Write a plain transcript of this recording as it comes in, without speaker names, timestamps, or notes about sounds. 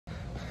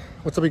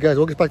What's up, you guys?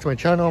 Welcome back to my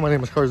channel. My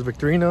name is Carlos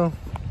Victorino.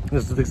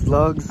 This is Vic's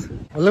Vlogs.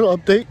 A little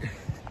update.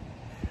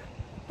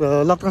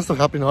 The lockdown's still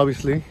happening,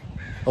 obviously.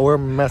 I wear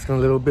my mask in a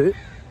little bit.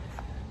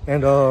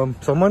 And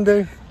so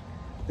Monday,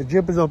 the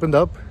gym is opened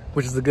up,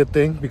 which is a good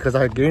thing because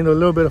I gained a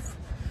little bit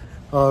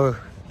of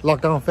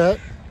lockdown fat.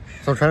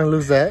 So I'm trying to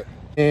lose that.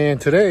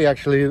 And today,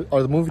 actually,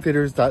 are the movie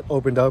theaters that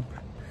opened up.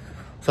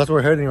 So that's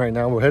where we're heading right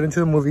now. We're heading to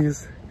the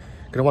movies.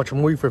 Gonna watch a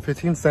movie for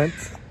 15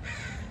 cents.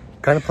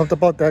 Kind of pumped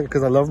about that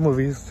because I love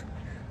movies.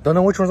 Don't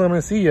know which ones I'm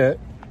gonna see yet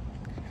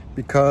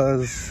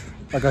because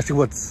I gotta see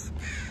what's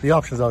the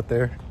options out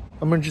there.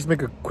 I'm gonna just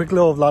make a quick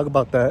little vlog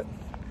about that.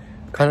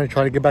 Kind of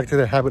try to get back to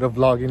the habit of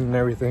vlogging and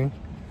everything.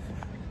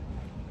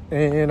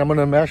 And I'm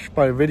gonna mash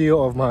by a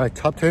video of my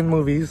top 10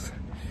 movies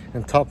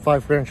and top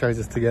 5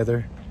 franchises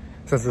together.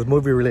 Since it's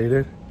movie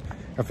related,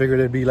 I figured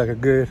it'd be like a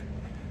good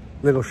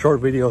little short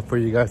video for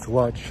you guys to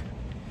watch.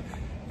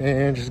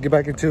 And just get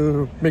back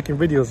into making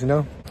videos, you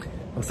know?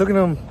 I'm still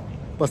gonna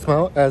bust them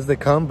out as they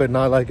come, but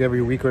not like every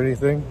week or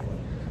anything.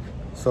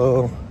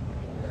 So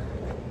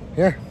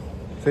yeah,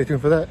 stay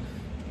tuned for that.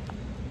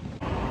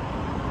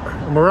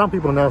 I'm around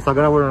people now, so I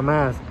gotta wear a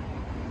mask.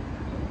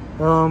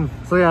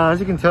 So yeah, as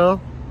you can tell,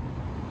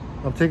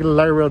 I'm taking the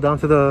light rail down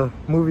to the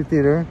movie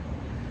theater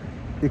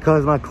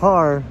because my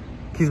car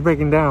keeps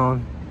breaking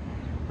down.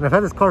 And I've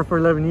had this car for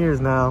 11 years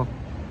now.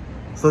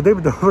 So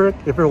David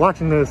Dobrik, if you're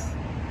watching this,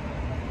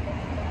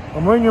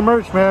 I'm wearing your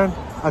merch, man.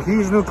 I can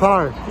use a new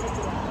car.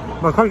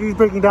 My car keeps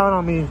breaking down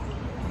on me.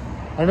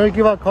 I know you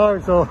give out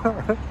cars, so,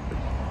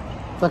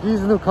 so I can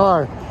use a new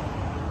car.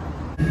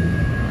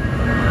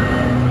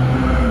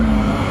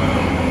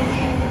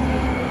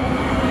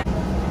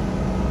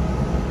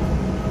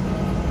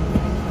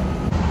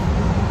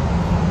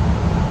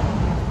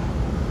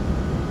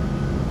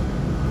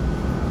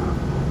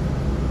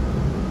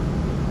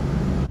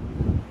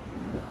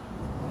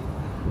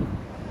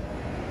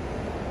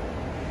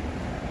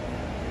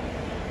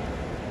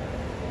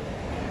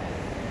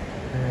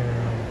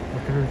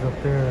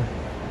 Up there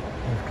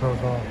and it's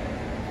closed off.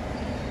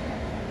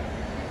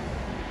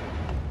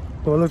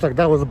 So it looks like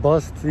that was a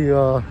bust.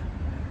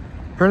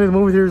 Apparently the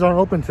movie theaters aren't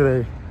open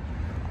today.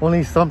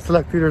 Only some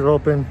select theaters are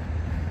open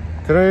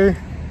today,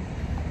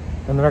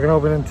 and they're not gonna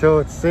open until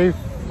it's safe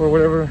or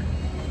whatever.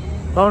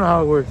 I don't know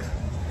how it works.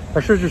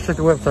 I should just check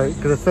the website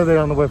because it said that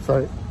on the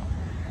website.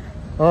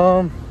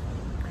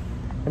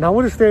 And I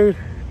would have stayed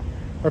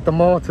at the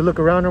mall to look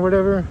around or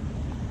whatever,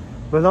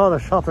 but all the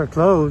shops are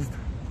closed.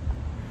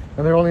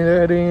 And they're only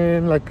letting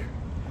in like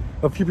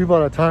a few people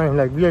at a time,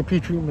 like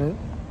VIP treatment.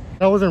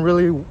 I wasn't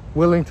really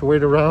willing to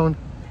wait around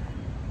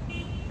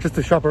just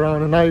to shop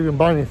around and not even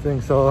buy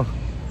anything. So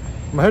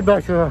I'm gonna head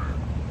back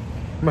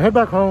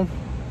home.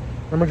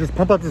 I'm gonna just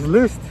pump out this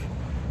list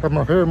of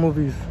my favorite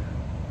movies.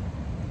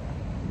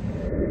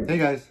 Hey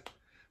guys,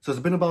 so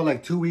it's been about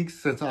like 2 weeks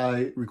since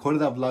I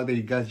recorded that vlog that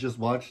you guys just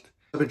watched.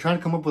 I've been trying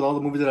to come up with all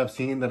the movies that I've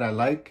seen that I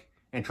like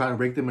and try to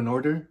rank them in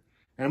order.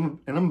 And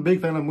I'm a big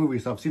fan of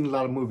movies, so I've seen a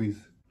lot of movies.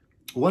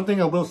 One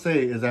thing I will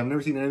say is that I've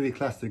never seen any of the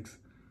classics.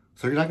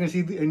 So you're not going to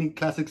see any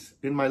classics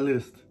in my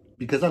list.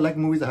 Because I like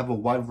movies that have a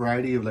wide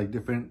variety of like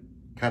different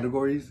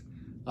categories.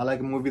 I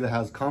like a movie that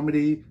has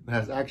comedy, that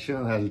has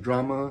action, that has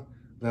drama,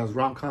 that has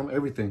rom-com,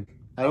 everything.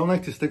 I don't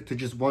like to stick to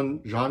just one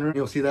genre.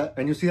 You'll see that,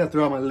 and you'll see that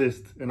throughout my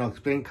list. And I'll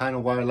explain kind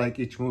of why I like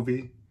each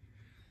movie.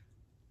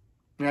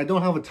 And I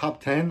don't have a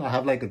top 10. I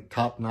have like a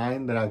top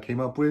 9 that I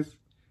came up with.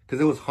 Because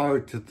it was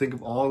hard to think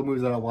of all the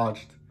movies that I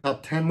watched.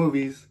 Top 10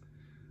 movies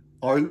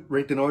are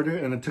ranked in order,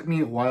 and it took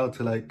me a while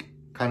to like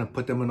kind of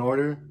put them in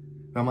order.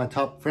 Now my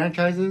top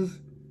franchises,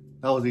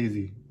 that was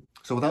easy.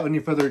 So without any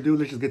further ado,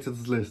 let's just get to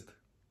this list.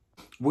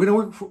 We're gonna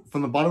work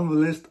from the bottom of the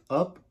list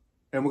up,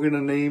 and we're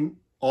gonna name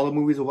all the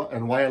movies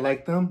and why I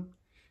like them.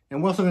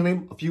 And we're also gonna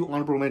name a few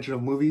honorable mention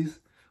of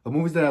movies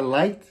that I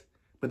liked,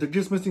 but they're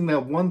just missing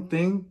that one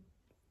thing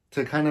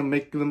to kind of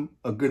make them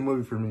a good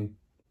movie for me.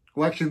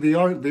 Well, actually, these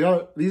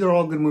are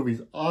all good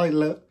movies. I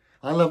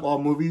love all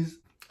movies.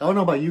 I don't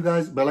know about you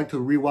guys, but I like to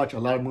rewatch a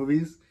lot of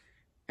movies.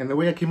 And the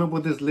way I came up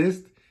with this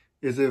list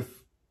is if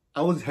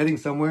I was heading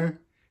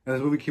somewhere and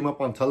this movie came up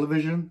on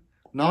television,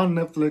 not on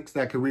Netflix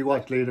that I could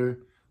rewatch later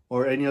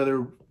or any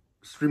other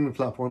streaming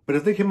platform. But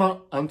if they came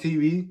out on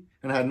TV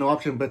and I had no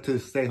option but to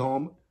stay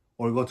home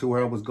or go to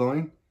where I was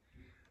going,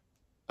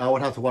 I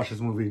would have to watch this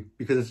movie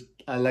because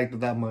I liked it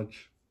that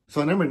much.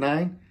 So at number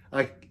 9,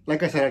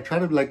 like I said, I try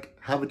to like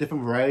have a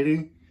different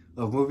variety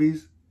of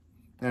movies.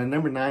 And at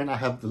number 9, I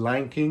have The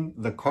Lion King,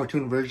 the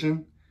cartoon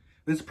version.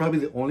 This is probably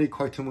the only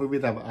cartoon movie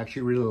that I've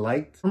actually really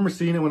liked. I remember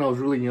seeing it when I was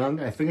really young.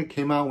 I think it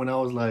came out when I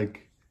was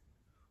like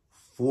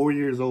 4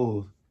 years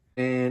old.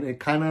 And it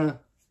kind of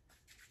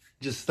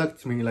just stuck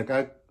to me. Like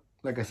I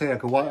said, I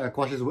could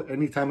watch this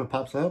anytime it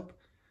pops up.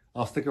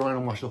 I'll stick around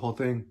and watch the whole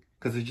thing.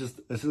 Because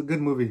it's a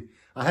good movie.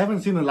 I haven't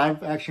seen the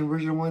live action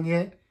version one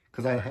yet.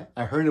 Because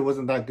I heard it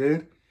wasn't that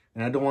good.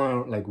 And I don't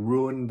want to like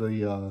ruin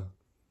the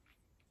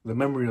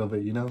memory of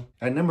it, you know.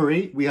 At number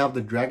 8, we have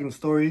The Dragon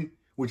Story,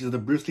 which is the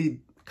Bruce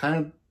Lee kind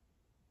of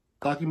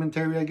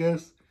documentary, I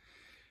guess.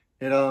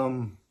 It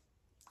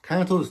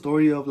kind of told the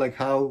story of like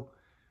how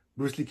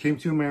Bruce Lee came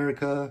to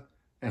America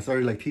and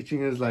started like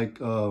teaching his like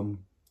form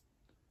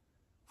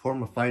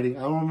of fighting.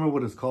 I don't remember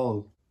what it's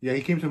called. Yeah,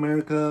 he came to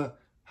America,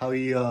 how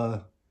he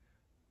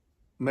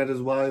met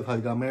his wife, how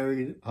he got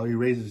married, how he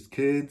raised his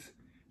kids,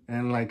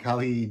 and like how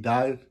he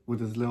died with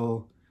his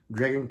little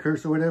dragon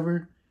curse or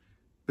whatever.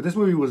 But this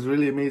movie was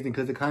really amazing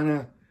because it kind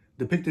of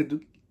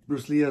depicted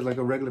Bruce Lee as like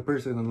a regular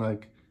person and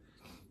like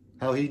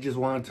how he just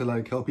wanted to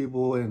like help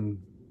people,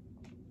 and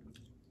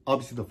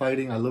obviously the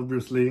fighting. I love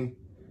Bruce Lee.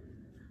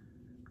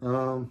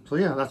 So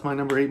yeah, that's my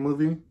number 8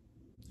 movie.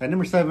 At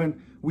number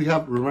 7, we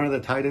have Remember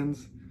the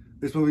Titans.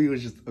 This movie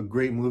was just a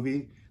great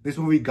movie. This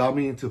movie got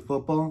me into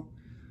football.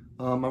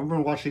 I remember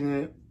watching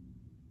it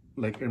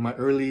like in my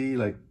early,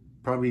 like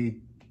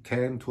probably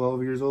 10,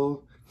 12 years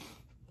old.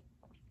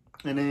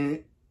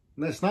 And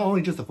it's not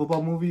only just a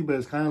football movie, but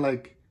it's kind of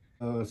like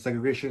a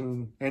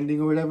segregation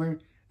ending or whatever.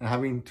 And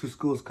having 2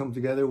 schools come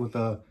together with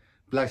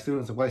black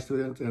students and white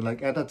students. And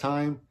like at that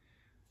time,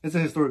 it's a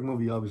historic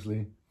movie,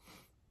 obviously.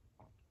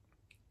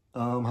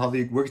 How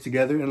they work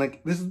together. And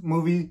like this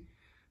movie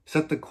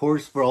set the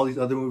course for all these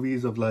other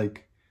movies of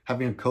like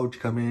having a coach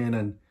come in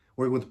and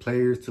work with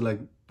players to like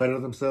better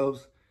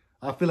themselves.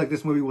 I feel like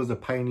this movie was a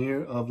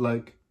pioneer of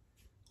like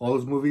all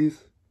those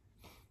movies.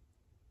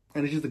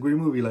 And it's just a great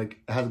movie. Like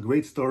it has a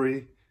great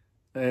story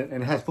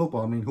and it has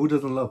football. I mean, who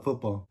doesn't love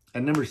football?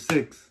 At number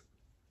 6,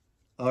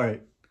 all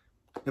right.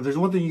 If there's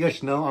one thing you guys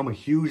should know, I'm a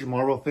huge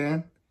Marvel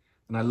fan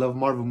and I love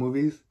Marvel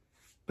movies,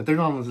 but they're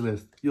not on this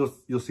list.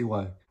 You'll see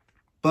why.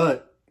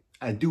 But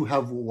I do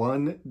have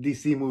one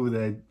DC movie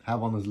that I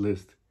have on this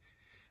list.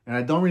 And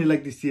I don't really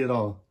like DC at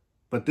all.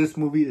 But this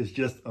movie is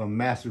just a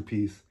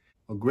masterpiece.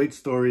 A great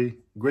story,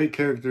 great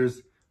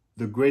characters,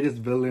 the greatest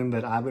villain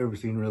that I've ever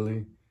seen,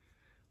 really.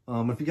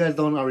 If you guys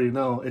don't already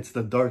know, it's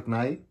The Dark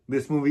Knight.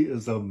 This movie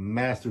is a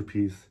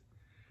masterpiece.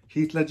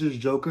 Heath Ledger's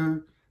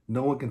Joker,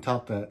 no one can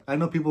top that. I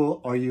know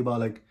people argue about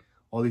like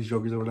all these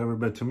Jokers or whatever,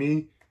 but to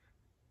me,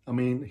 I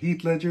mean,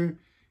 Heath Ledger,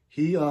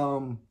 he's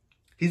been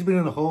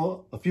in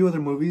a few other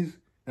movies.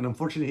 And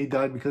unfortunately, he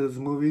died because of this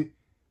movie.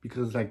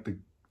 Because, like, the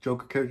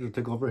Joker character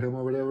took over him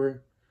or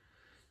whatever.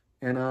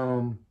 And,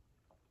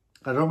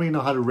 I don't really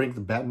know how to rank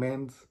the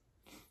Batmans.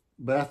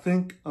 But I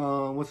think,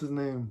 what's his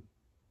name?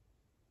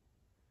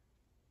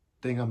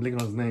 Dang, I'm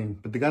blanking on his name.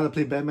 But the guy that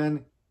played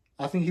Batman,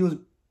 I think he was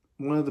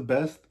one of the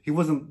best. He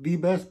wasn't the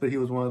best, but he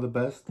was one of the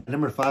best. At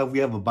number 5, we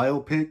have a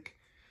biopic.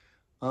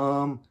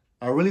 I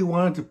really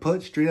wanted to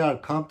put Straight Outta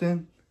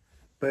Compton.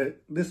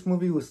 But this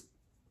movie was...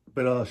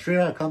 But Straight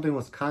Outta Compton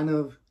was kind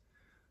of...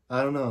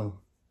 I don't know.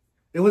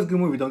 It was a good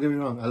movie, don't get me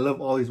wrong. I love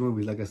all these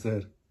movies, like I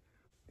said.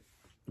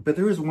 But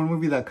there is one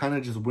movie that kind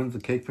of just wins the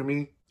cake for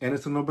me. And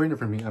it's a no-brainer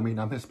for me. I mean,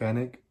 I'm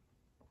Hispanic.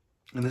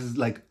 And this is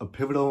like a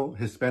pivotal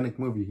Hispanic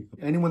movie.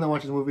 Anyone that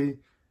watches the movie,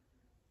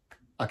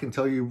 I can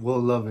tell you will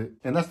love it.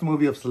 And that's the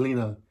movie of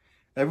Selena.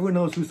 Everyone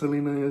knows who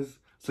Selena is.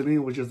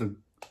 Selena was just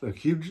a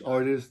huge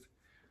artist.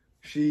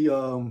 She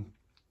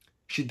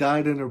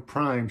died in her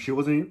prime. She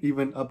wasn't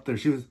even up there.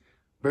 She was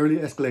barely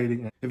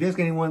escalating. If you ask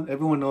anyone,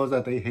 everyone knows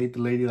that they hate the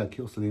lady that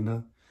killed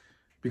Selena.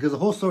 Because the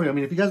whole story, I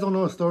mean, if you guys don't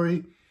know the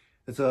story,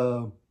 it's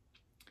a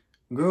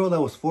girl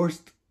that was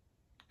forced,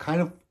 it's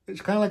kind of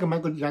like a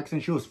Michael Jackson.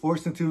 She was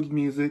forced into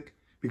music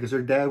because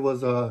her dad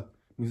was a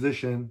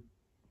musician.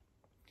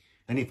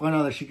 And he found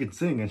out that she could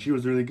sing and she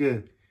was really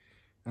good.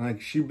 And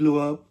like she blew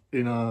up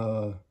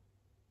in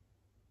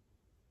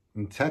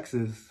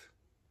Texas.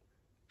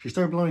 She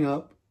started blowing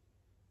up.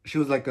 She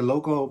was like a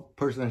local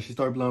person and she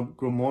started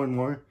grow more and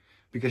more.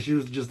 Because she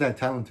was just that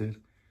talented.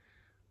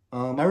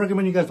 I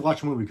recommend you guys to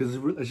watch the movie because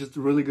it's just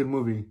a really good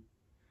movie.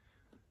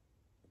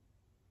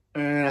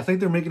 And I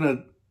think they're making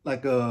a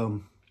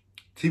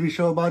TV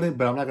show about it,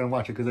 but I'm not gonna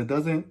watch it because it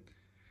doesn't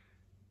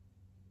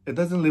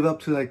live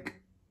up to like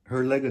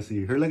her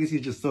legacy. Her legacy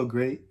is just so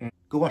great. And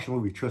go watch the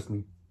movie, trust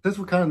me. Since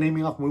we're kind of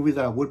naming off movies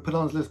that I would put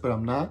on this list, but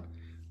I'm not,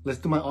 let's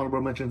do my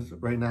honorable mentions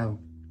right now.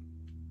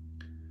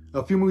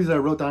 A few movies that I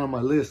wrote down on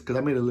my list, because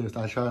I made a list.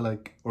 I try to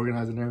like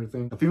organize and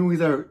everything. A few movies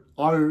that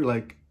are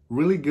like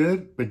really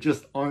good, but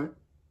just aren't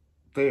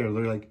there.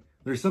 They're like,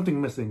 there's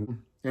something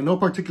missing. In no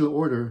particular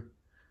order,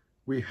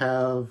 we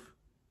have,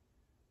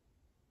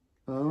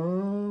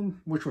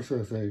 which one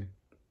should I say?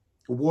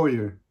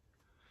 Warrior.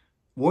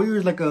 Warrior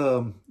is like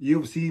a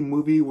UFC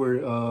movie where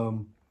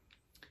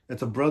it's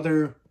 2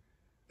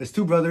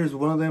 brothers.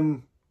 One of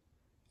them,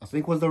 I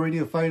think, was already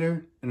a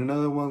fighter, and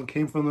another one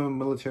came from the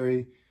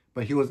military.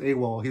 But he was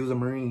AWOL. He was a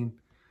Marine.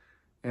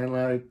 And,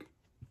 like,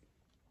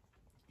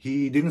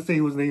 he didn't say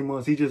who his name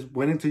was. He just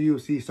went into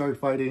UFC, started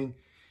fighting.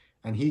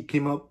 And he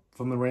came up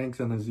from the ranks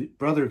and his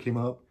brother came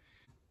up.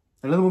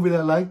 Another movie that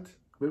I liked,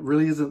 but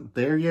really isn't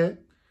there yet,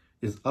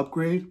 is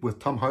Upgrade with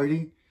Tom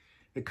Hardy.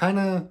 It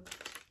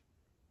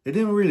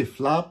didn't really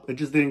flop. It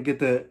just didn't get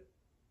the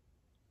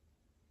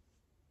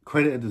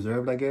credit it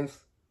deserved, I guess.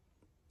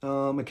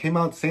 It came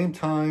out the same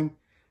time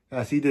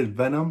as he did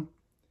Venom.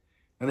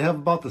 And they have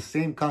about the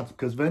same concept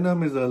because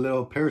Venom is a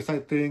little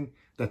parasite thing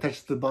that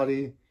touches the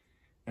body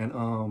and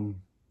kind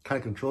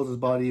of controls his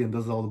body and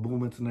does all the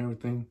movements and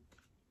everything.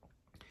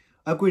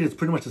 Upgrade is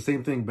pretty much the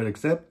same thing, but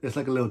except it's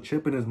like a little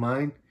chip in his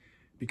mind,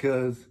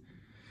 because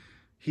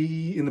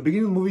in the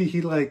beginning of the movie,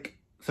 he like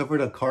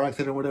suffered a car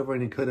accident or whatever,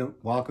 and he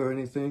couldn't walk or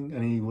anything,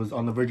 and he was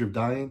on the verge of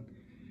dying.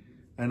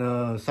 And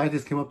a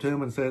scientist came up to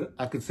him and said,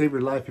 "I could save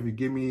your life if you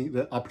give me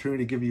the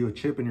opportunity to give you a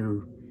chip in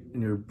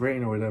your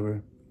brain or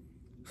whatever."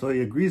 So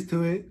he agrees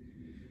to it,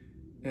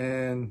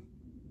 and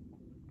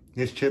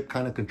his chip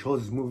kind of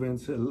controls his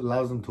movements. It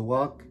allows him to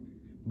walk,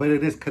 but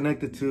it is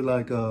connected to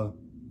like a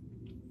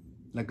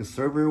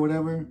server or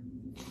whatever.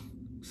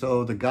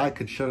 So the guy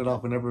could shut it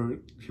off whenever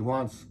he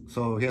wants.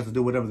 So he has to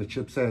do whatever the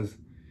chip says.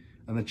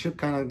 And the chip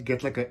kind of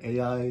gets like an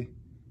AI.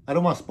 I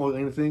don't want to spoil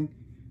anything,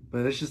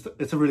 but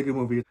it's a really good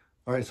movie.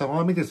 All right, so I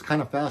want to make this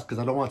kind of fast because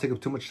I don't want to take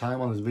up too much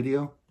time on this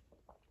video.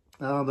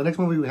 The next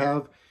movie we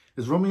have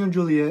is Romeo and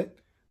Juliet,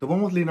 the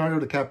one with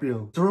Leonardo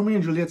DiCaprio. It's a Romeo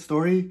and Juliet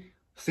story,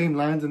 same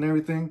lines and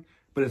everything,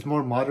 but it's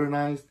more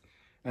modernized.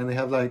 And they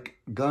have like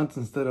guns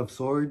instead of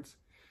swords.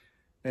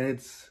 And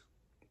it's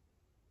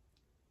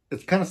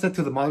kind of set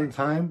to the modern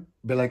time,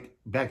 but like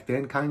back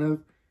then kind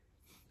of.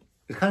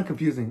 It's kind of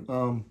confusing.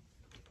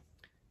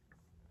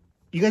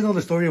 You guys know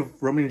the story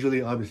of Romeo and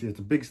Juliet, obviously. It's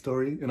a big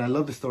story, and I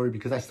love the story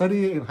because I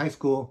studied it in high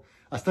school.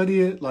 I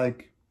studied it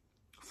like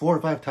 4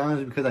 or 5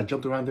 times because I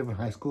jumped around different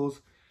high schools,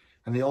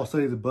 and they all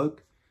studied the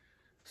book.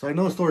 So I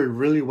know the story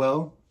really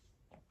well,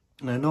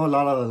 and I know a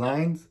lot of the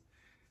lines.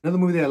 Another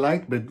movie that I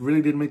liked, but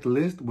really didn't make the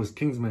list, was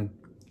Kingsman.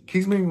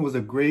 Kingsman was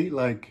a great,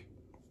 like,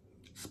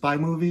 spy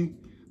movie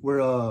where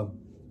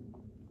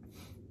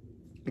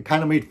it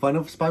kind of made fun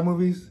of spy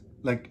movies.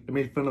 Like, it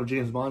made fun of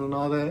James Bond and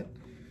all that.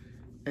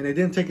 And it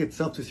didn't take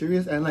itself too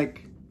serious. And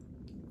like,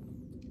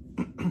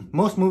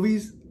 most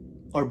movies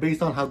are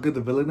based on how good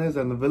the villain is.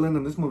 And the villain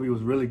in this movie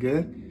was really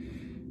good.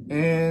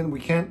 And we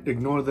can't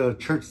ignore the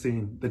church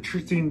scene. The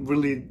church scene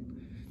really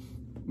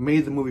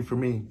made the movie for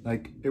me.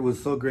 Like, it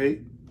was so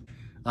great.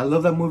 I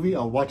love that movie.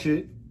 I'll watch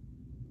it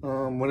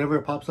whenever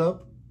it pops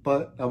up.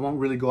 But I won't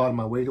really go out of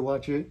my way to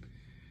watch it.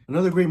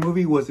 Another great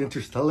movie was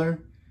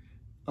Interstellar.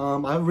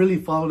 I really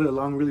followed it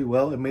along really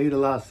well. It made a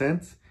lot of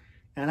sense.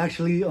 And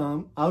actually, I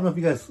don't know if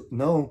you guys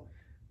know,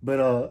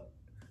 but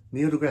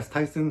Neil deGrasse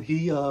Tyson,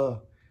 he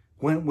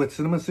went with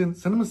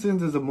CinemaSins.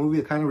 CinemaSins is a movie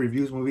that kind of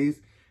reviews movies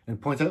and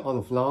points out all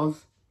the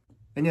flaws.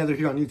 Any other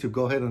here on YouTube,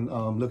 go ahead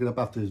and look it up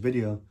after this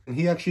video. And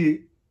he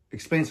actually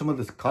explained some of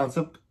this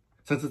concept,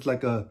 since it's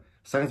like a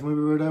science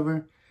movie or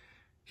whatever.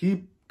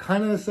 He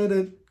kind of said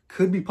it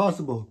could be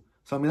possible.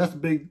 So I mean,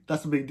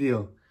 that's a big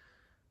deal.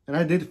 And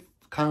I did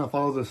kind of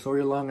follow the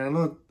story along. And I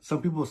know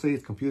some people say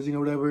it's confusing or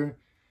whatever.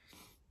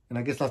 And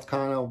I guess that's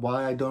kind of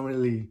why I don't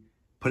really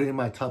put it in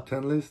my top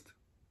 10 list.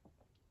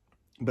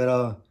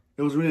 But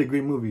it was really a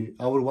great movie.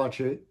 I would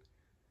watch it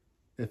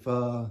if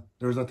there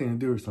was nothing to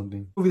do or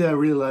something. A movie that I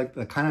really liked,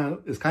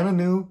 that is kind of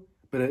new,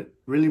 but it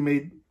really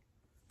made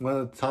one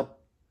of the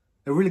top,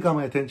 it really got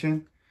my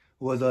attention,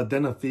 was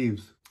Den of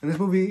Thieves. And this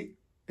movie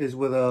is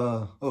with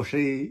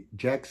O'Shea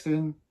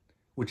Jackson,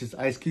 which is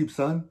Ice Cube's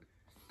son.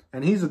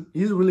 And he's a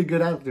really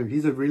good actor.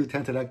 He's a really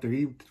talented actor.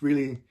 He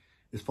really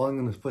is following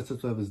in the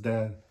footsteps of his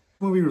dad.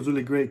 The movie was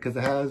really great because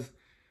it has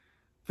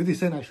 50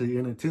 Cent actually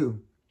in it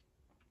too,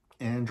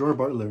 and Gerard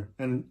Butler.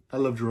 And I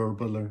love Gerard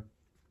Butler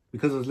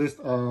because of his list.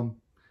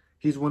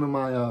 He's one of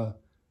my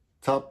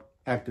top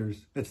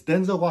actors. It's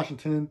Denzel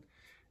Washington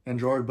and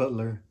Gerard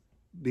Butler.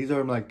 These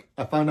are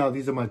I found out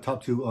these are my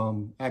top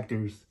 2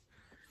 actors.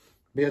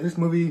 But yeah, this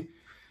movie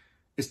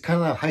is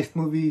kind of a heist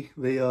movie.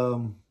 They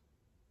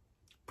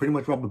pretty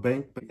much rob a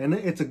bank, and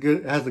it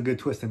has a good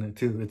twist in it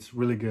too. It's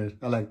really good.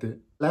 I liked it.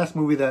 Last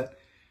movie that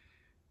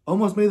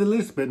almost made the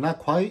list, but not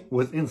quite,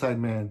 was Inside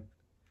Man.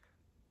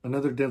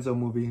 Another Denzel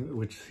movie,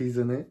 which he's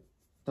in it.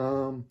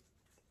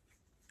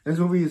 This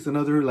movie is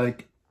another,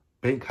 like,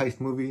 bank heist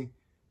movie.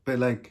 But,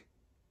 like,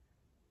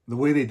 the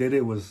way they did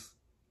it was,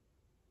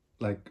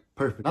 like,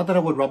 perfect. Not that I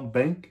would rob a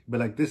bank, but,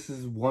 like, this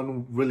is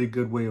one really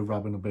good way of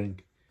robbing a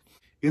bank.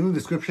 In the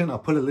description, I'll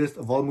put a list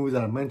of all the movies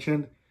that I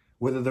mentioned,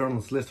 whether they're on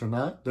this list or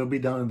not. They'll be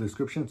down in the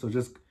description, so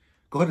just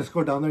go ahead and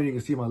scroll down there and you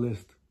can see my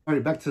list.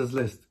 Alright, back to this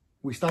list.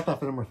 We stopped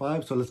off at number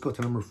 5, so let's go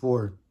to number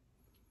 4.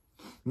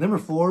 Number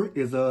 4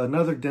 is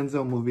another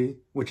Denzel movie,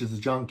 which is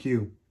John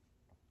Q.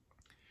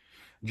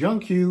 John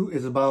Q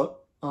is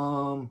about,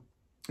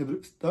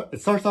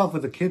 it starts off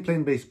with a kid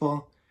playing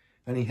baseball,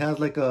 and he has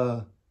like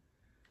a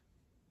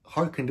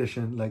heart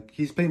condition. Like,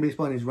 he's playing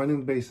baseball and he's running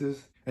the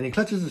bases, and he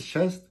clutches his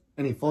chest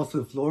and he falls to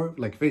the floor,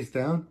 like face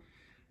down.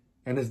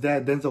 And his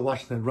dad, Denzel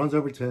Washington, runs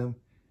over to him,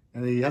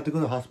 and they have to go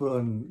to the hospital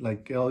and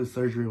like get all his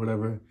surgery or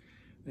whatever.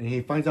 And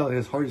he finds out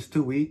his heart is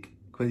too weak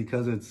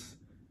because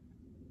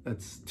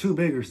it's too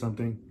big or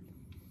something.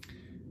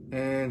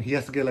 And he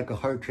has to get like a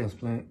heart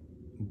transplant.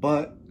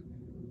 But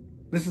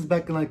this is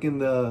back in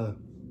the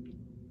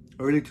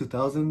early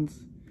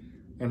 2000s.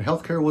 And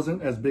healthcare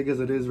wasn't as big as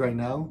it is right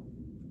now.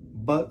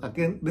 But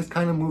again, this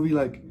kind of movie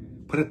like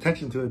put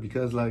attention to it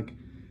because like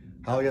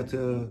how you have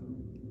to...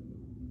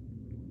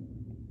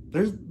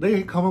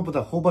 They come up with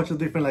a whole bunch of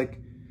different like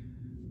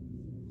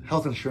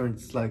health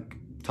insurance like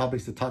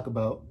topics to talk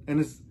about. And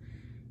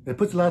It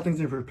puts a lot of things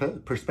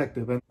in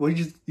perspective, and well,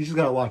 you just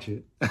gotta watch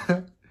it.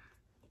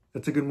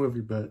 It's a good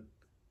movie, but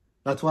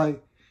that's why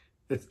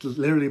it's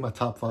literally my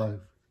top 5.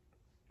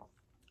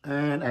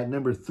 And at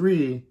number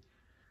 3,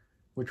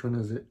 which one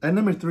is it? At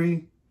number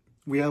 3,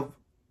 we have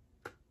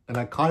an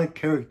iconic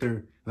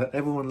character that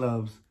everyone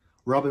loves,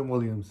 Robin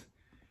Williams.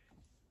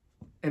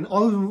 And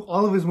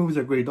all of his movies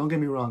are great. Don't get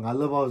me wrong. I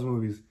love all his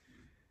movies.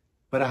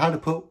 But I had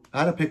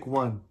to pick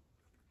one.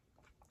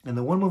 And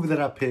the one movie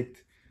that I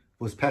picked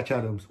was Patch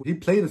Adams. He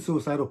played a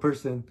suicidal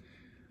person,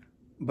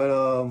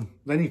 but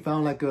then he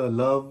found like a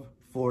love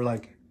for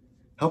like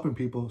helping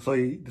people. So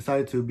he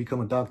decided to become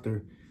a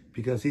doctor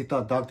because he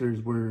thought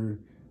doctors were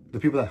the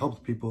people that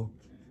helped people.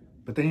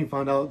 But then he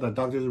found out that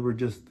doctors were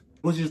it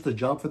was just a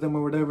job for them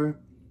or whatever.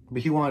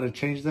 But he wanted to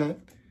change that.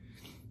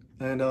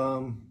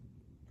 And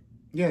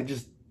yeah,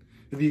 just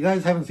if you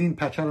guys haven't seen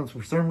Patch Adams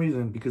for some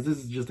reason, because this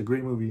is just a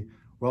great movie,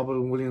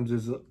 Robin Williams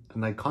is an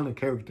iconic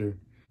character.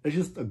 It's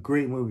just a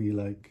great movie.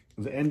 Like,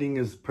 the ending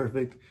is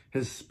perfect.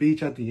 His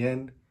speech at the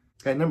end.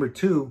 At number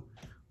 2,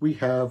 we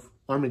have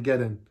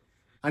Armageddon.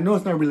 I know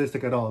it's not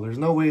realistic at all. There's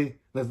no way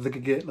that they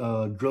could get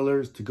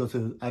drillers to go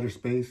to outer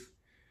space.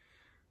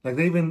 Like,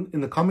 they even,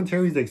 in the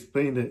commentaries, they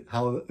explained it,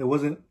 how it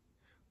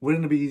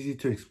wouldn't it be easy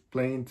to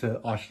explain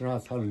to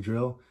astronauts how to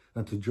drill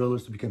than to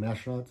drillers to become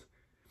astronauts?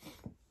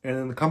 And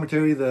in the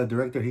commentary, the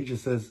director, he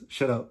just says,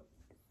 shut up.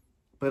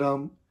 But,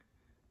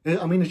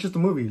 I mean, it's just a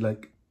movie.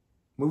 Like,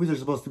 movies are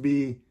supposed to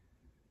be,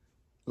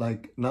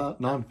 like,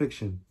 not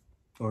non-fiction.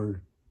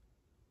 Or,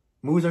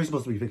 movies are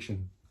supposed to be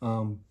fiction.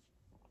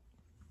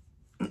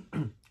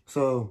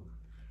 So,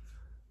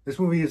 this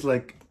movie is,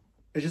 like,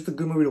 it's just a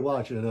good movie to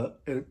watch.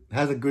 It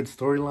has a good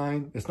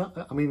storyline. It's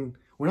not, I mean,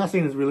 we're not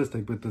saying it's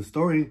realistic, but the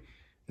story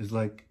is,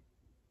 like,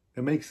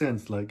 it makes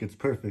sense. Like, it's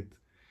perfect.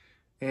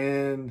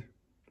 And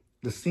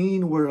the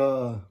scene where,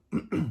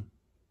 and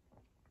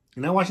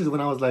I watched this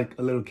when I was, like,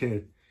 a little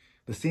kid.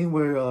 The scene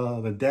where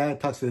the dad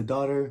talks to the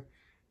daughter,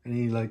 and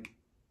he, like,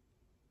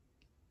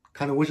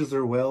 kind of wishes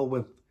her well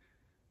with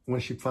when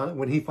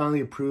he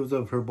finally approves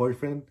of her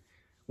boyfriend,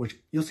 which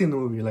you'll see in the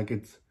movie. Like,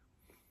 it's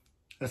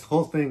this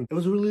whole thing. It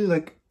was really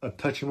like a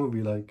touching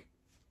movie, like,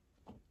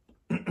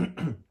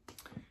 and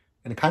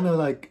it kind of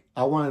like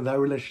I wanted that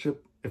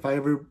relationship. If I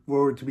ever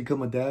were to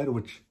become a dad,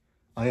 which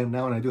I am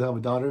now, and I do have a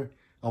daughter,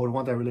 I would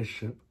want that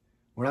relationship.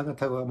 We're not gonna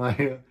talk about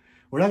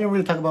we're not gonna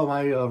really talk about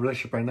my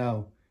relationship right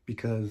now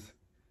because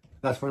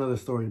that's for another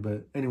story.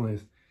 But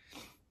anyways,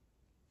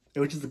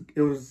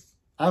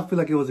 I feel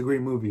like it was a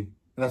great movie.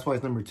 And that's why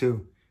it's number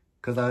 2.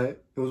 Because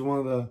it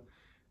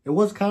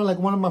was kind of like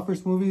one of my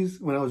first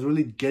movies when I was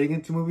really getting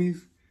into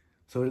movies.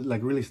 So it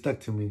like really stuck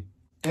to me.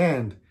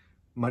 And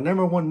my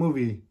number 1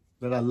 movie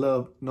that I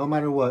love, no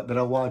matter what, that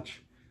I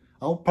watch,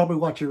 I'll probably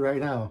watch it right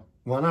now.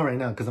 Well, not right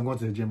now because I'm going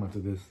to the gym after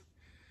this.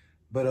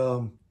 But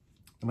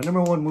my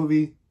number 1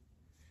 movie,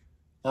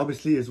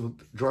 obviously, is with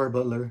Gerard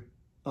Butler.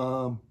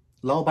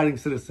 Law-Abiding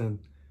Citizen.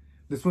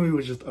 This movie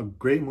was just a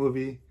great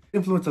movie. It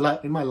influenced a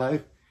lot in my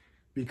life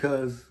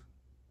because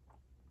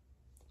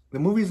the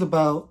movie's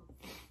about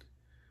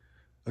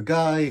a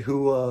guy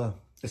who,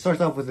 it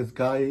starts off with this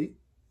guy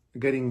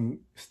getting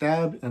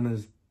stabbed and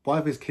his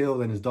wife is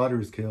killed and his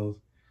daughter is killed.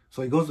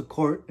 So he goes to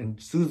court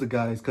and sues the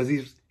guys because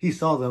he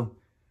saw them.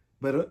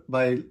 But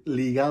by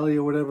legality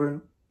or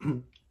whatever,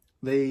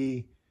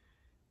 they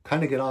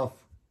kind of get off,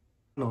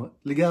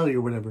 legality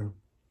or whatever.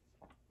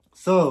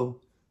 So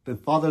the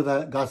father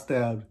that got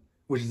stabbed,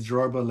 which is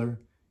Gerard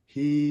Butler,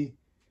 he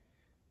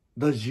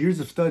does years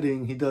of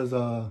studying. He does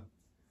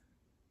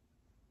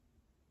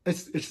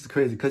it's just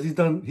crazy because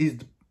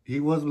he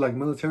was like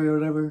military or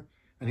whatever,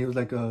 and he was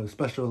like a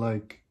special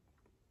like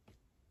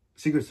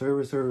Secret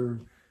Service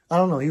or I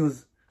don't know. He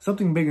was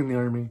something big in the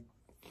army,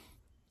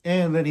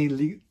 and then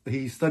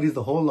he studies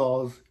the whole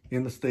laws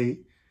in the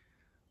state,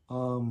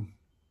 and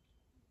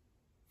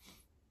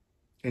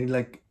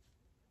like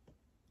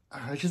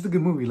it's just a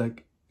good movie.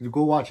 Like, you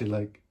go watch it.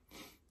 Like,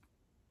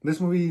 this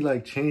movie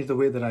like changed the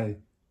way that I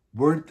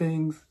word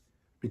things,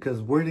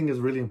 because wording is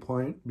really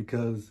important.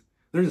 Because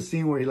there's a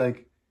scene where he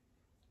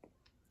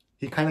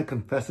kind of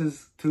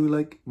confesses to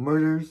like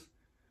murders,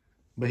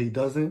 but he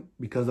doesn't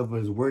because of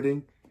his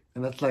wording.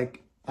 And that's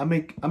like, I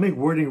make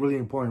wording really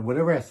important.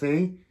 Whatever I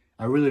say,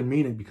 I really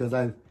mean it because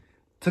I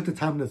took the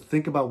time to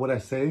think about what I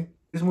say.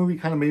 This movie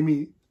kind of made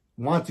me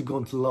want to go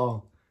into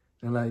law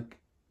and like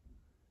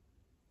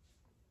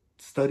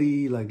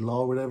study like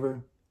law or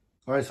whatever.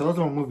 All right, so those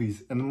are my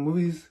movies. And the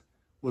movies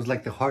was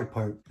like the hard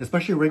part,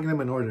 especially ranking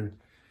them in order.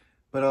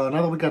 But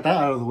now that we got that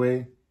out of the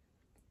way,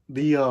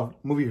 the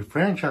movie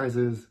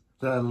franchises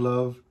that I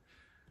love,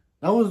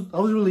 that was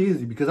really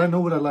easy because I know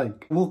what I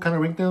like. We'll kind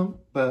of rank them,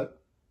 but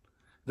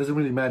it doesn't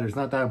really matter. It's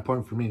not that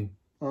important for me.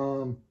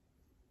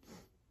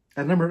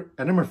 At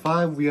number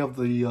 5, we have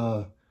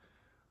the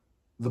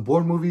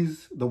Bourne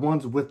movies, the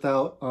ones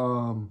without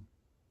I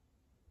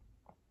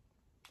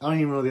don't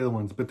even know the other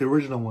ones, but the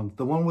original ones.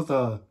 The one with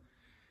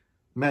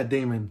Matt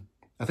Damon.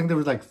 I think there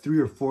was like 3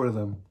 or 4 of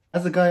them.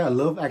 As a guy, I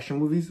love action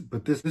movies,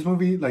 but this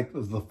movie, like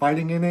the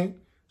fighting in it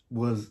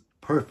was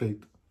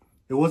perfect.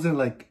 It wasn't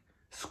like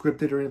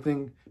scripted or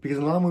anything. Because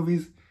in a lot of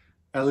movies,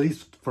 at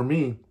least for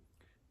me,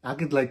 I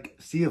could like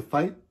see a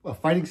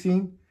fighting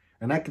scene,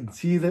 and I can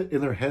see that in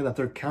their head that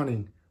they're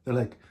counting. They're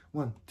like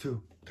 1,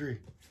 2, 3,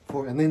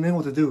 4, and they know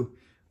what to do.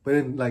 But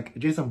in like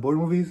Jason Bourne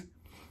movies,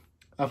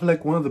 I feel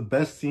like one of the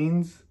best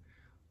scenes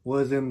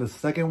was in the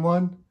second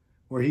one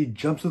where he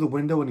jumps through the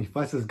window and he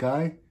fights this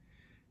guy.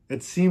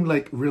 It seemed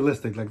like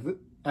realistic. Like,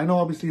 I know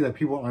obviously that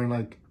people aren't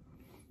like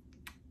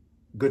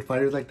good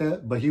fighters like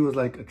that, but he was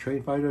like a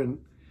trained fighter, and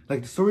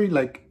like the story,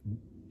 like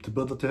to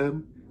build up to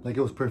him, like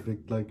it was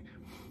perfect. Like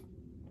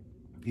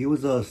he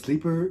was a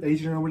sleeper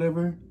agent or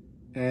whatever,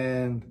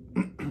 and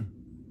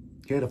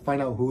he had to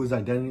find out who his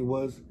identity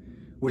was,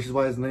 which is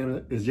why his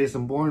name is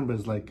Jason Bourne, but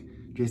it's like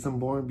Jason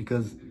Bourne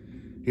because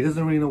he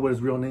doesn't really know what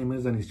his real name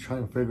is, and he's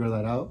trying to figure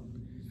that out,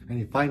 and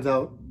he finds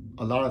out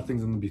a lot of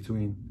things in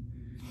between.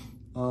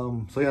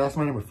 So yeah, that's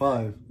my number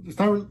 5.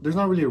 There's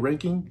not really a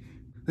ranking.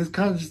 This is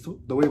kind of just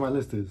the way my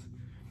list is.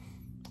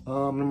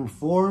 Number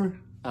 4,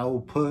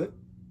 we'll put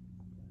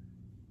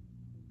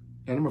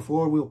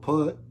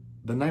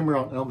The Nightmare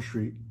on Elm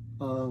Street.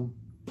 I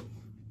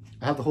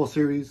have the whole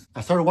series.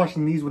 I started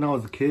watching these when I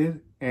was a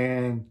kid,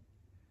 and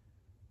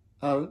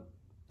I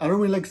don't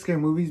really like scary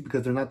movies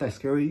because they're not that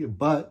scary,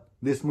 but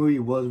this movie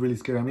was really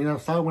scary. I mean, I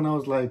saw it when I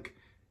was like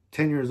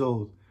 10 years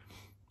old,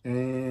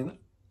 and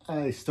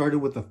I started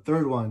with the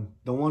third one,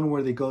 the one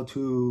where they go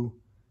to,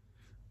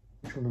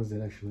 which one was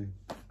it actually?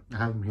 I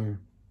have them here.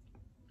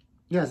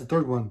 Yeah, it's the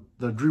third one,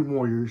 the Dream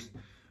Warriors,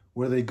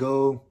 where they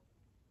go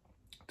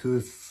to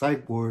this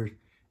psych ward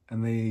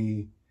and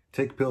they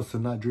take pills to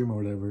not dream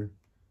or whatever,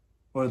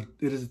 or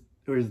is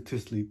it to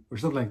sleep or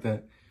something like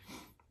that.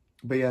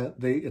 But yeah,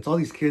 it's all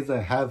these kids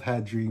that have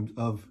had dreams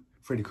of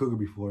Freddy Krueger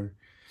before,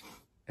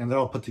 and they're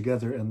all put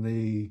together and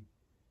they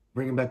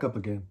bring him back up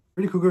again.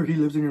 Freddy Krueger, he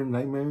lives in your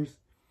nightmares,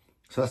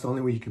 so that's the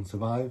only way he can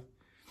survive.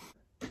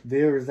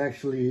 There is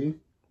actually,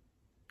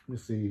 let me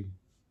see,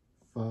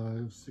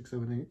 5, 6,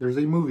 7, 8. There's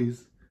 8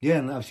 movies. Yeah,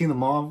 and I've seen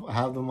them all. I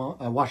have them all.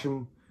 I watch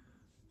them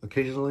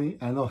occasionally.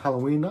 I know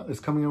Halloween is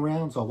coming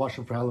around, so I'll watch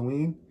them for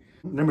Halloween.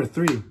 Number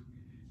 3,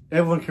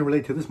 everyone can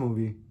relate to this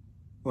movie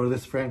or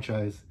this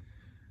franchise.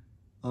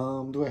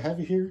 Do I have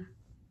it here?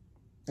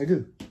 I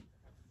do.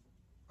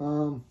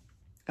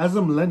 As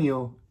a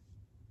millennial,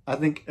 I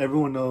think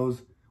everyone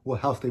knows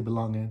what house they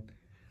belong in.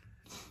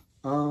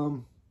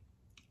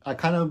 I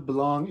kind of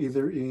belong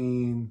either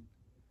in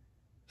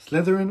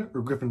Slytherin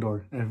or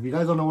Gryffindor. And if you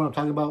guys don't know what I'm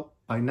talking about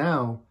by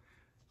now,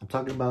 I'm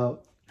talking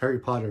about Harry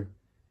Potter.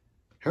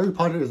 Harry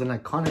Potter is an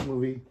iconic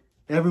movie.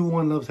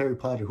 Everyone loves Harry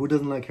Potter. Who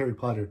doesn't like Harry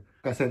Potter?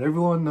 Like I said,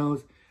 everyone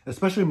knows,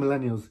 especially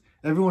millennials,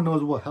 everyone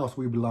knows what house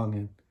we belong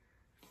in.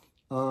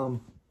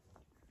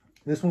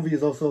 This movie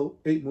is also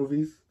 8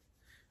 movies.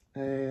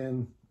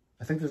 And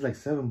I think there's like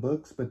 7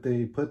 books, but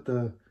they put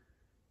the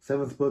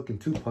 7th book in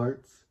 2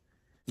 parts.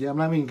 Yeah, I'm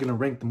not even going to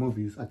rank the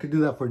movies. I could do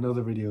that for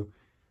another video.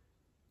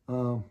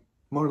 More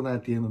than that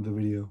at the end of the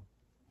video.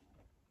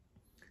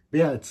 But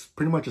yeah, it's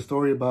pretty much a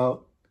story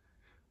about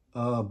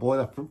a boy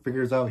that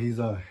figures out he's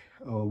a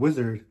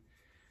wizard.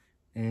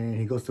 And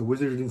he goes to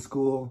wizarding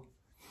school.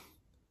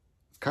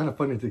 It's kind of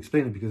funny to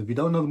explain it because if you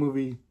don't know the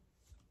movie,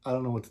 I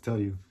don't know what to tell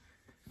you.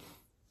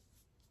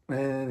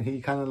 And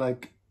he kind of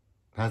like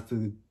has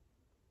to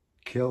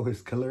kill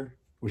his killer,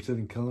 which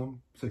didn't kill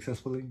him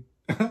successfully.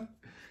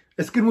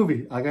 It's a good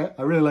movie. I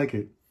really like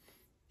it.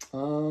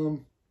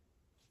 And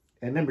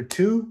number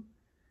 2,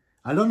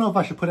 I don't know if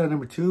I should put it at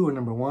number 2 or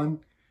number 1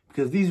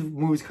 because these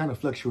movies kind of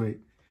fluctuate.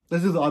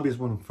 Let's do the obvious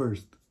one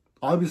first.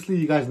 Obviously,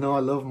 you guys know I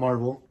love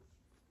Marvel.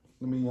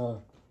 Let me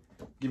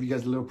give you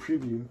guys a little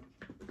preview.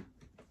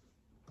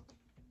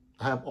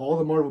 I have all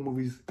the Marvel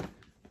movies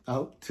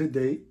out to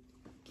date.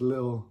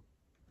 Let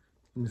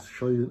me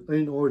show you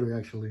in order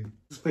actually.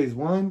 This is phase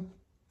 1.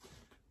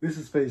 This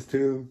is phase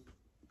 2.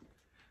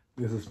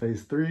 This is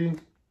phase 3.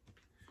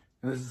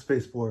 And this is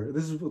phase 4.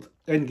 This is with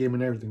Endgame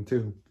and everything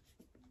too.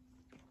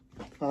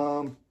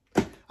 I'm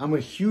a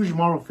huge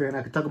Marvel fan.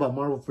 I could talk about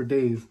Marvel for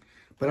days,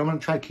 but I'm going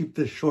to try to keep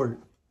this short.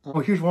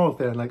 I'm a huge Marvel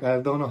fan. Like, I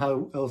don't know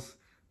how else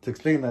to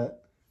explain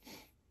that.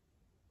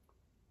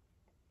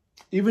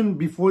 Even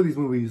before these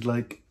movies,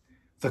 like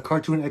the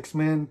cartoon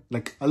X-Men,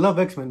 like I love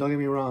X-Men, don't get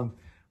me wrong.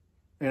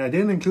 And I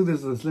didn't include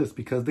this in this list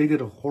because they did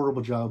a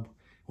horrible job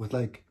with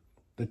like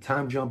the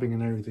time jumping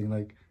and everything.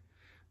 Like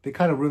they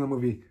kind of ruined the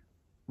movie.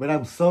 But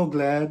I'm so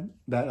glad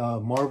that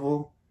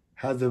Marvel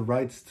has the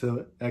rights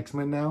to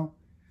X-Men now.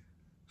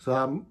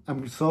 So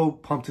I'm so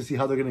pumped to see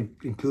how they're gonna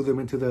include them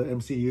into the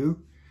MCU.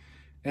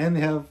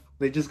 And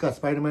they just got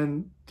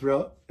Spider-Man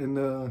throughout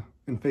in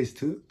phase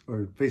 2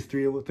 or phase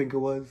 3, I think it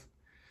was.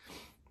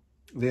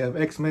 They have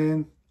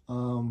X-Men.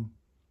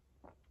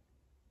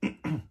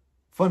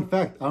 Fun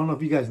fact, I don't know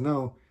if you guys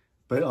know,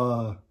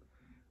 but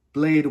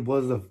Blade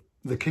was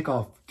the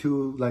kickoff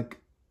to like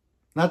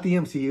not the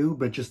MCU,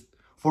 but just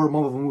for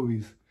Marvel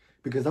movies,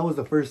 because that was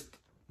the first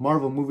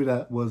Marvel movie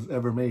that was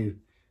ever made.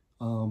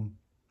 And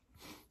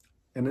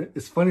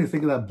it's funny to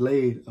think of that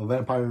Blade, a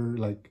vampire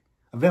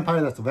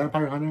that's a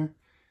vampire hunter,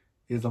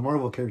 is a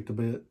Marvel character,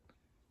 but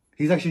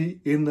he's actually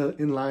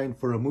in line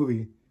for a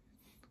movie.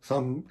 So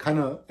I'm kind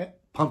of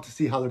pumped to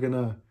see how they're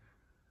gonna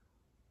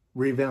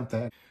revamp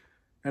that.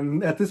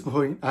 And at this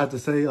point, I have to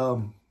say,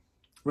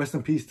 rest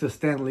in peace to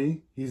Stan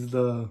Lee. He's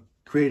one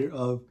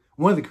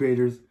of the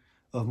creators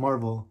of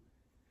Marvel.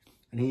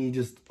 And he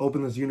just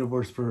opened this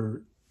universe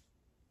for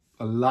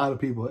a lot of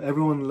people.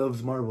 Everyone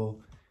loves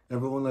Marvel.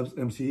 Everyone loves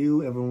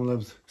MCU. Everyone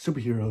loves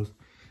superheroes.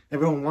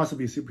 Everyone wants to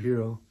be a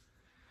superhero.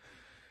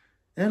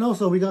 And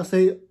also, we gotta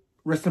say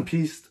rest in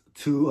peace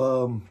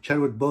to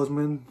Chadwick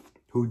Boseman,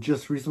 who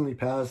just recently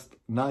passed,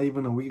 not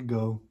even a week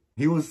ago.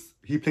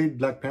 He played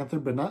Black Panther,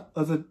 but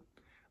other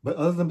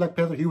than Black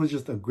Panther, he was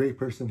just a great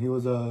person. He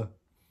was a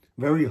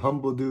very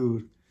humble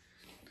dude.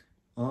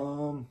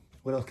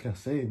 What else can I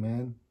say,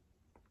 man?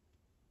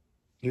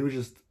 He was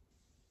just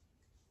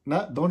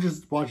don't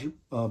just watch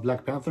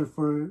Black Panther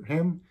for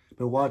him,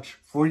 but watch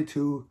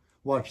 42,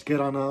 watch Get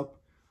On Up,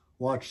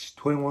 watch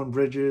 21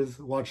 Bridges,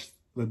 watch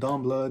The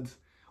Dawn Bloods,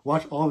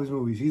 watch all of his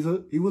movies.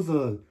 He was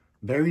a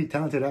very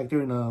talented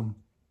actor, and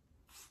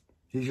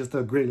he's just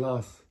a great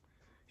loss.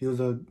 He was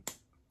a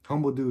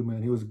humble dude,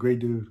 man. He was a great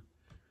dude.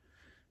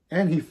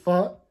 And he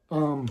fought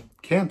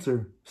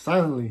cancer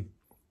silently.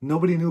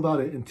 Nobody knew about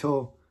it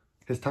until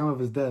his time of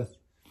his death,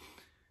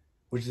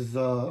 which is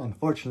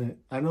unfortunate.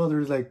 I know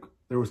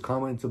there was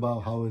comments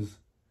about how he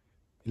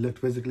looked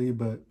physically,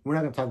 but we're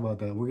not gonna talk about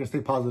that. We're gonna stay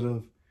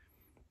positive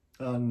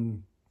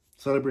and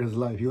celebrate his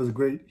life. He was a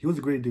great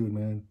dude,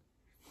 man,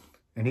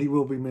 and he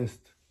will be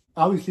missed.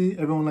 Obviously,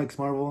 everyone likes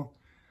Marvel.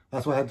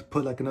 That's why I had to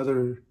put like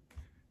another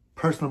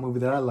personal movie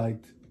that I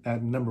liked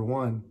at number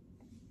 1,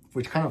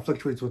 which kind of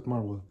fluctuates with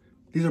Marvel.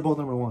 These are both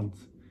number 1s.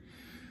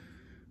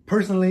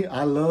 Personally,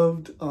 I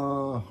loved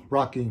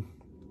Rocky.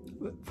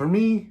 For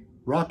me,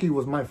 Rocky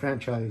was my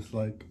franchise.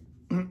 Like,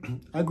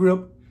 I grew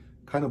up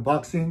kind of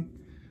boxing.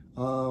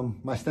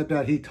 My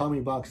stepdad, he taught me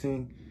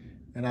boxing.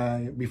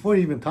 And before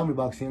he even taught me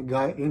boxing, I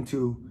got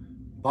into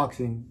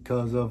boxing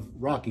because of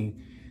Rocky.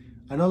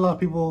 I know a lot of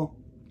people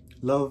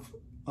love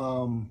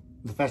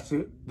the Fast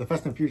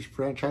and Furious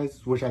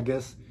franchise, which I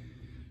guess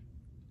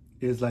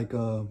is like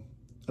a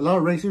lot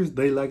of racers,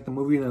 they like the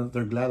movie and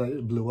they're glad that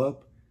it blew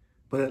up,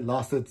 but it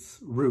lost its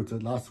roots.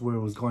 It lost where it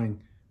was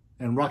going.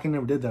 And Rocky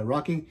never did that.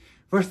 Rocky,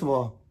 first of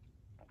all,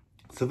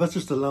 Sylvester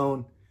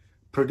Stallone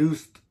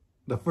produced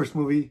the first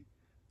movie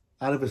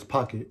out of his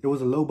pocket. It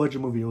was a low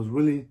budget movie. It was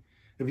really,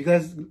 if you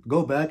guys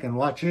go back and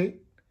watch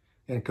it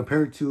and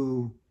compare it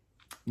to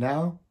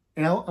now,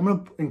 and I'm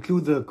going to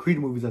include the Creed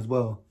movies as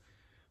well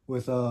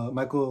with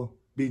Michael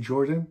B.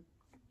 Jordan,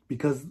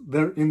 because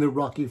they're in the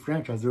Rocky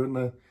franchise. They're in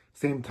the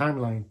same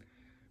timeline.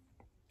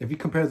 If you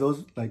compare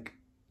those, like,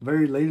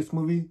 very latest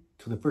movie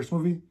to the first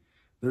movie,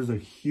 there's a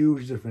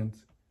huge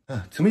difference.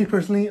 To me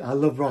personally, I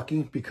love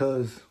Rocky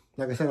because,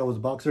 like I said, I was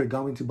a boxer. It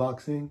got me into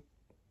boxing.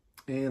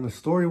 And the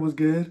story was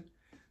good.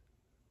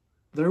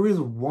 There is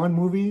one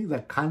movie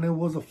that kind of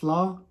was a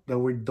flaw that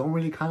we don't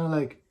really kind of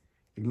like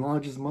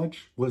acknowledge as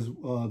much, was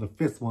the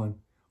 5th one,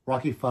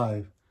 Rocky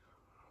 5.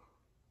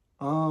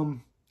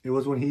 It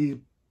was when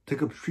he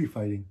took up street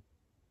fighting.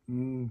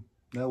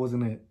 That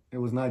wasn't it. It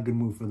was not a good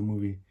move for the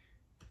movie.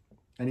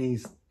 And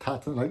he's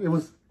taught, like, it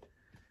was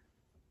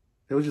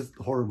just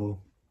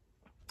horrible.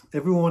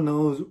 Everyone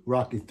knows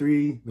Rocky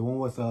 3, the one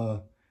with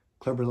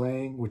Clubber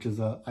Lang, which is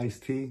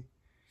Ice-T.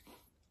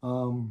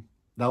 That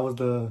was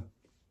the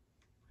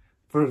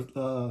first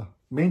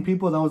main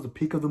people. That was the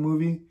peak of the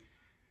movie.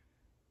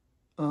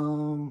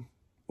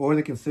 Or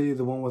they can say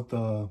the one with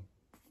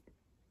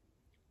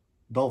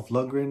Dolph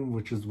Lundgren,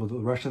 which is with the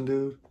Russian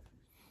dude.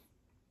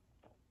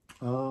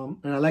 And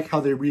I like how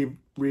they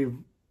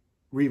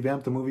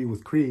revamped the movie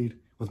with Creed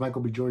with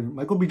Michael B. Jordan.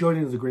 Michael B.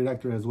 Jordan is a great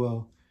actor as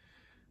well.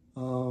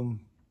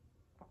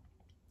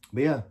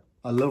 But yeah,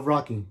 I love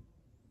Rocky.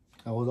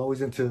 I was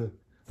always into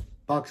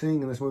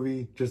boxing, and this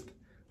movie just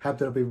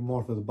hyped it up even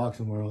more for the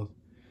boxing world.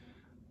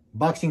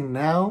 Boxing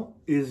now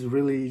is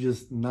really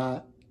just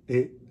not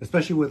it,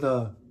 especially with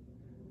I'm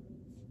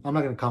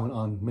not gonna comment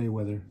on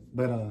Mayweather,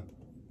 but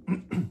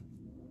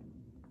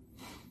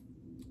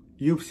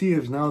UFC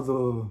is now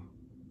the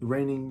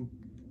reigning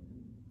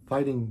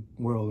fighting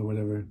world or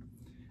whatever.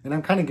 And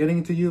I'm kind of getting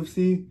into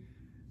UFC,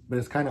 but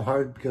it's kind of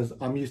hard because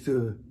I'm used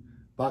to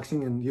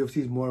boxing, and UFC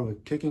is more of a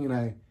kicking, and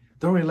I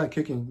don't really like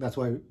kicking. That's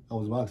why I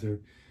was a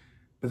boxer.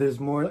 But it's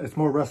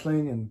more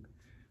wrestling,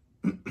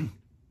 and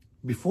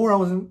before I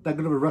wasn't that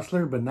good of a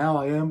wrestler, but now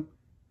I am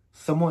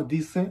somewhat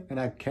decent and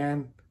I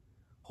can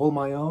hold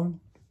my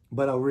own.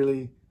 But I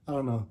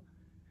don't know.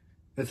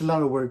 It's a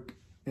lot of work,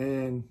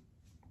 and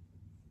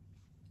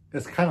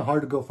it's kind of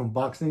hard to go from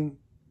boxing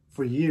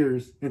for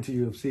years into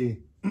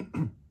UFC.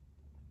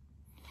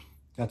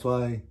 That's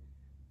why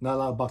not a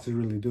lot of boxers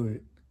really do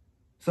it.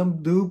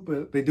 Some do,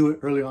 but they do it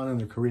early on in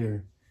their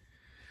career.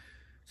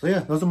 So yeah,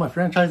 those are my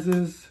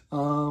franchises.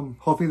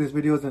 Hopefully this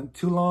video isn't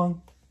too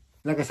long.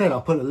 Like I said,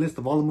 I'll put a list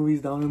of all the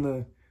movies down in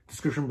the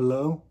description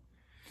below.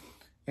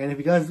 And if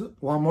you guys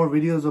want more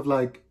videos of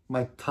like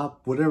my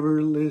top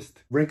whatever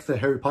list, rank the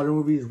Harry Potter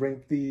movies,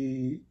 rank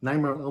the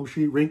Nightmare on Elm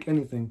Street, rank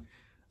anything,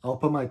 I'll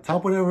put my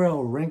top whatever.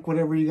 I'll rank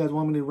whatever you guys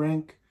want me to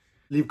rank.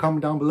 Leave a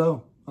comment down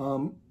below.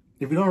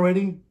 If you don't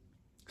already,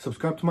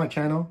 subscribe to my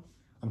channel.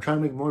 I'm trying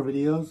to make more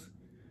videos,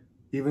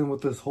 even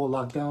with this whole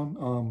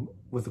lockdown,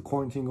 with the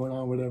quarantine going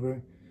on,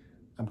 whatever.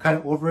 I'm kind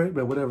of over it,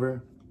 but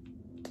whatever.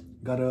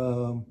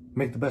 Gotta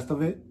make the best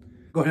of it.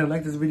 Go ahead and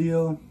like this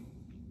video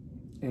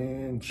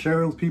and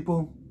share it with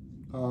people.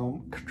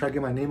 Try to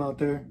get my name out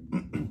there.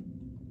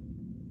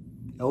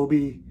 I will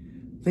be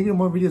thinking of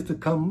more videos to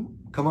come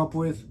up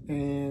with,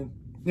 and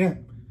yeah,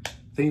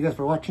 thank you guys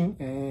for watching,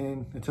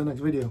 and until next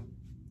video.